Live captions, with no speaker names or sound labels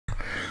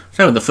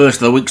So the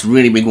first of the week's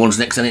really big ones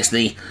next, and it's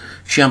the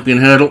Champion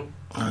Hurdle.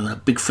 A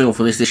big field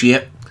for this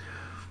year.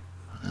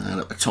 And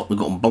at the top we've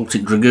got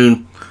Baltic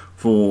Dragoon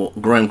for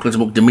Graham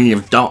Clutterbuck, Dominion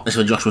of Darkness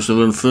for Joshua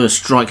Sutherland, First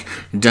Strike,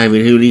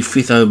 David Hooley,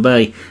 Fifth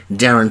Obey,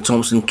 Darren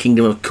Thompson,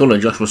 Kingdom of Colour,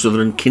 Joshua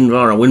Sutherland,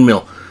 Kinvara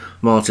Windmill,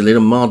 Martin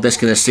Lidham, Mar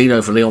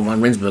Descanecido for Leon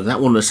Van Rensburg. That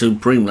one was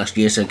Supreme last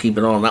year, so keep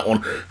an eye on that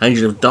one.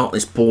 Angel of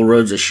Darkness, Paul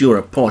Rhodes,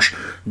 Assura, Posh,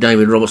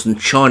 David Robertson,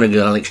 China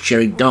Girl, Alex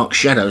Cherry, Dark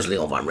Shadows,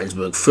 Leon Van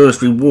Rensburg.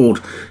 First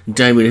Reward,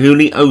 David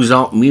Hooley,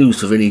 Ozark Muse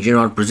for Vinnie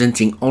Gerard,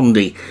 presenting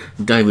Ondi,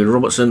 David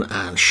Robertson,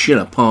 and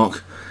Schiller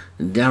Park,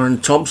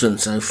 Darren Thompson.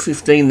 So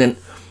 15 then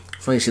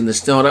facing the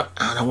starter,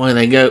 and away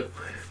they go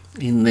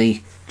in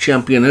the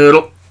Champion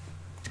Hurdle,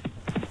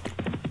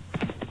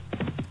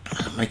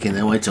 making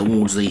their way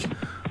towards the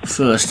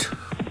first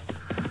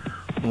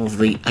of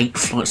the 8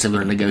 flights they're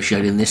going to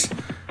negotiate in this.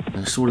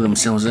 They're sorting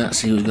themselves out,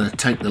 see who's going to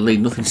take the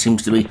lead. Nothing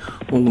seems to be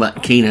all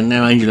that keen, and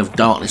now Angel of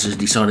Darkness has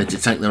decided to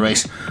take the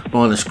race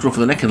by the scruff of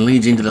the neck and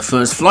leads into the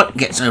first flight,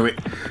 gets over it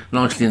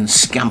nicely and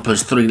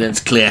scampers 3 lengths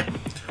clear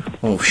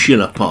of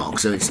Schiller Park.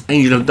 So it's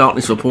Angel of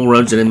Darkness for Paul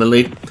Rhodes in the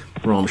lead,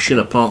 from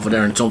Schiller Park for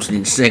Darren Thompson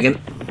in second.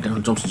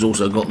 Darren Thompson's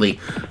also got the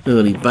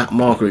early back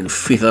marker in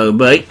Fifth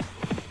Obey.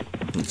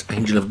 It's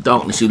Angel of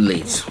Darkness who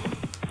leads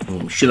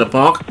from Schiller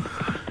Park.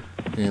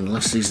 And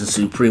last season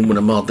Supreme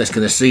winner Mar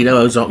Descanecido,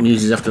 Ozark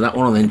Muses after that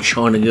one, and then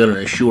China Girl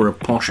and Assura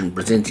Posh and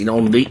presenting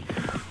Ondi,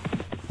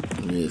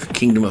 with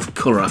Kingdom of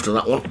Colour after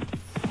that one.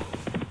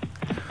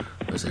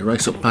 As they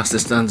race up past the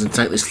stands and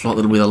take this flight,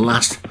 that'll be the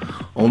last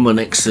on the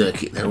next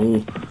circuit. They're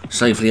all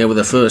safely over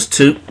the first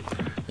 2.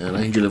 And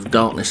Angel of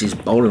Darkness is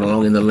bowling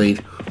along in the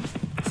lead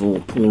for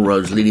Paul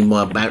Rhodes, leading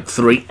by about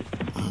 3.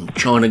 And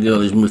China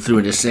Girl has moved through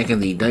into second.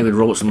 The David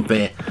Robertson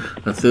pair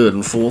are third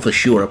and fourth.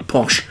 Assura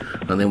Posh,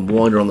 and then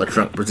wider on the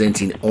track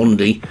presenting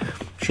Ondi.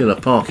 Schiller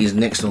Park is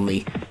next on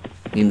the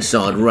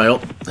inside rail.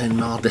 Then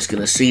Mar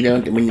Descanecido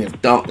and Dominion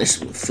of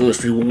Darkness with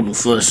First Reward and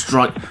First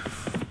Strike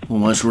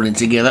almost running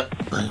together.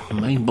 The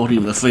main body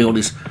of the field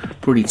is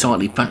pretty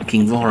tightly packed.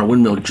 Kinvara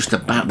Windmill just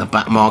about the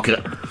back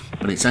marker,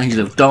 but it's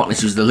Angel of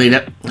Darkness who's the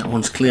leader. That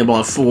one's clear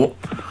by 4.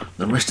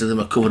 The rest of them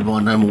are covered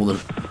by no more than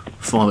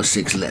 5 or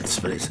 6 lengths,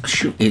 but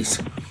it's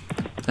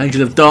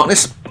Angel of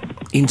Darkness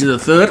into the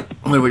third,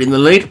 over it in the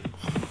lead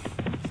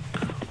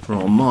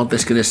from Mar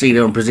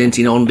Descanecido and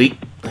presenting Ondi,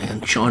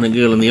 and China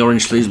Girl and the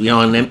orange sleeves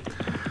behind them.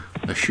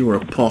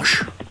 Assura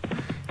Posh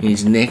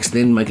is next,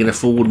 then making a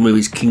forward move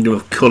is Kingdom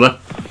of Colour,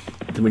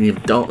 Dominion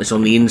of Darkness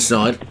on the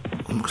inside.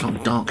 Looks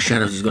like Dark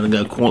Shadows is going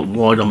to go quite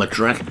wide on the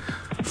track.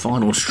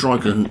 Final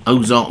Strike and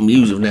Ozark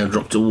Muse have now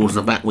dropped towards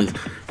the back with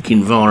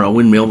Kinvara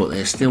Windmill, but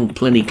they're still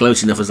plenty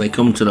close enough as they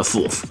come to the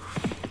 4th.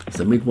 It's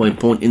the midway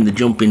point in the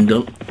jumping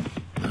done.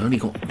 They've only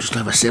got just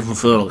over 7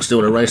 furlongs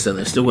still to race, though.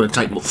 They're still going to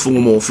take but 4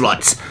 more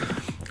flights.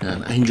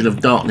 And Angel of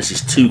Darkness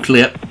is 2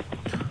 clear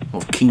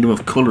of Kingdom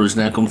of Colour has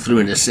now come through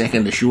into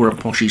second. Assura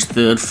Posh is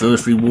third.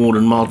 First Reward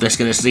and Mar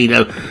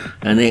Descanecido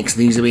are next.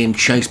 These are being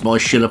chased by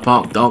Schiller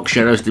Park, Dark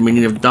Shadows,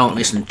 Dominion of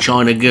Darkness and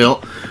China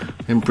Girl.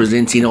 And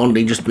presenting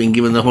Ondi just being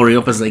given the hurry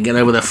up as they get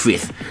over the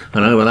 5th.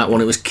 And over that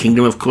one it was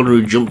Kingdom of Colour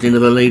who jumped into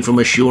the lead from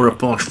Assura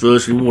Posh.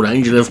 First Reward,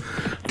 Angel of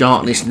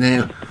Darkness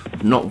now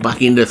knocked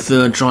back into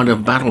third, trying to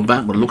battle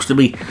back, but looks to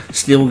be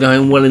still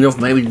going well enough.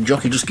 Maybe the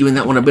jockey just giving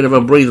that one a bit of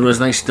a breather as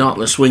they start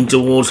the swing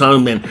towards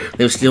home. Then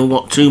they've still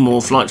got 2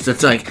 more flights to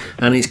take,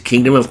 and it's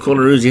Kingdom of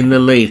Colour who's in the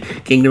lead.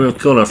 Kingdom of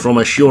Colour from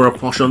Assura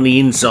Posh on the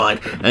inside.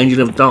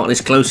 Angel of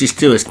Darkness closest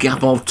to us,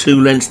 gap of 2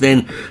 lengths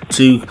then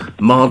to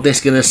Mar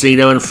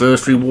Descanecido and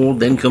First Reward.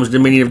 Then comes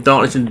Dominion of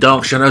Darkness and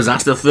Dark Shadows.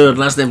 That's the third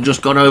last they've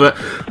just got over,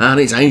 and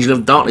it's Angel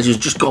of Darkness who's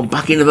just got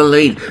back into the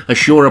lead.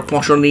 Assura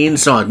Posh on the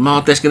inside,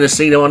 Mar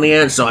Descanecido on the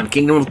outside.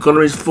 Kingdom of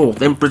Colour is 4th,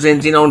 then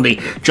presenting Ondi.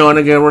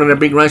 China Girl running a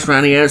big race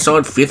around the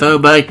outside. Fifth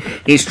Obey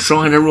is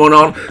trying to run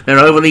on. They're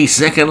over the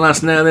second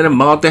last now. Then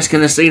Mar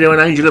Descanecido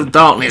and Angel of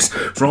Darkness.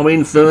 From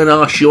in third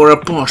are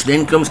Assura Posh.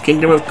 Then comes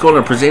Kingdom of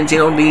Colour presenting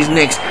Ondi's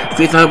next.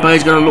 Fifth Obey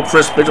is going to look for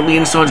a split on the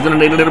inside. Is going to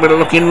need a little bit of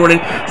luck in running.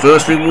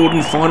 First Reward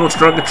and Final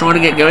Strike are trying to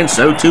get going.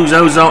 So too's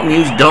Ozark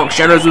Muse. Dark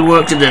Shadows with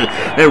work to do.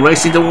 They're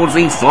racing towards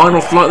the final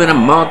flight. Then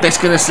Mar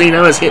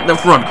Descanecido has hit the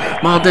front.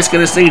 Mar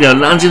Descanecido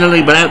lands in the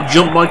lead, but out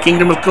jumped by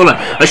Kingdom of Colour.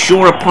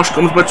 Assura Posh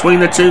comes between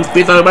the 2.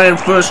 Fifth Obey and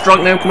First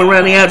Strike now coming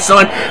around the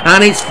outside,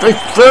 and it's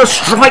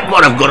First Strike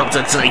might have got up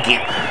to take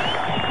it.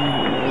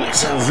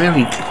 It's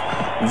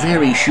a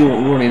very short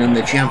running in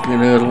the Champion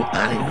Hurdle,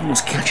 and it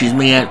almost catches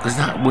me out because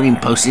that winning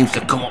post seems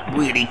to come up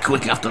really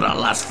quick after that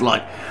last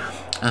flight,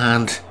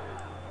 and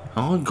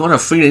I've got a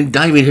feeling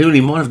David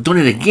Hooley might have done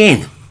it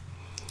again.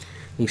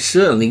 He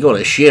certainly got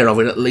a share of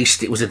it at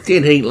least. It was a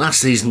dead heat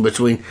last season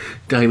between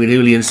David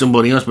Hooley and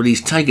somebody else, but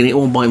he's taken it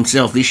all by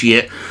himself this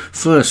year.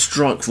 First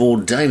Strike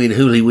for David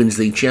Hooley wins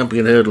the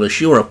Champion Hurdle.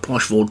 Assura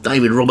Posh for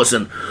David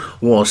Robertson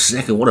was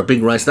second. What a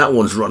big race that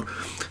one's run.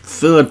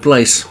 Third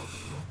place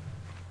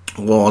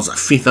was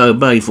Fifth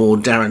Obey for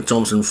Darren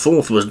Thompson.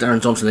 4th was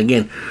Darren Thompson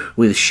again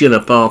with Schiller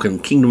Park,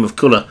 and Kingdom of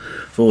Colour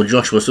for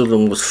Joshua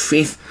Sutherland was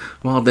 5th.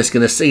 Mar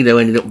Descanecido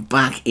ended up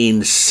back in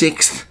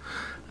 6th.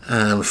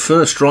 And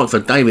first strike for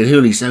David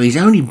Hooley, so he's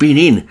only been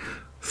in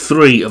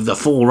 3 of the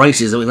 4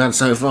 races that we've had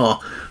so far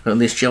at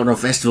this Cheltenham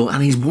Festival,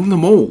 and he's won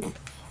them all.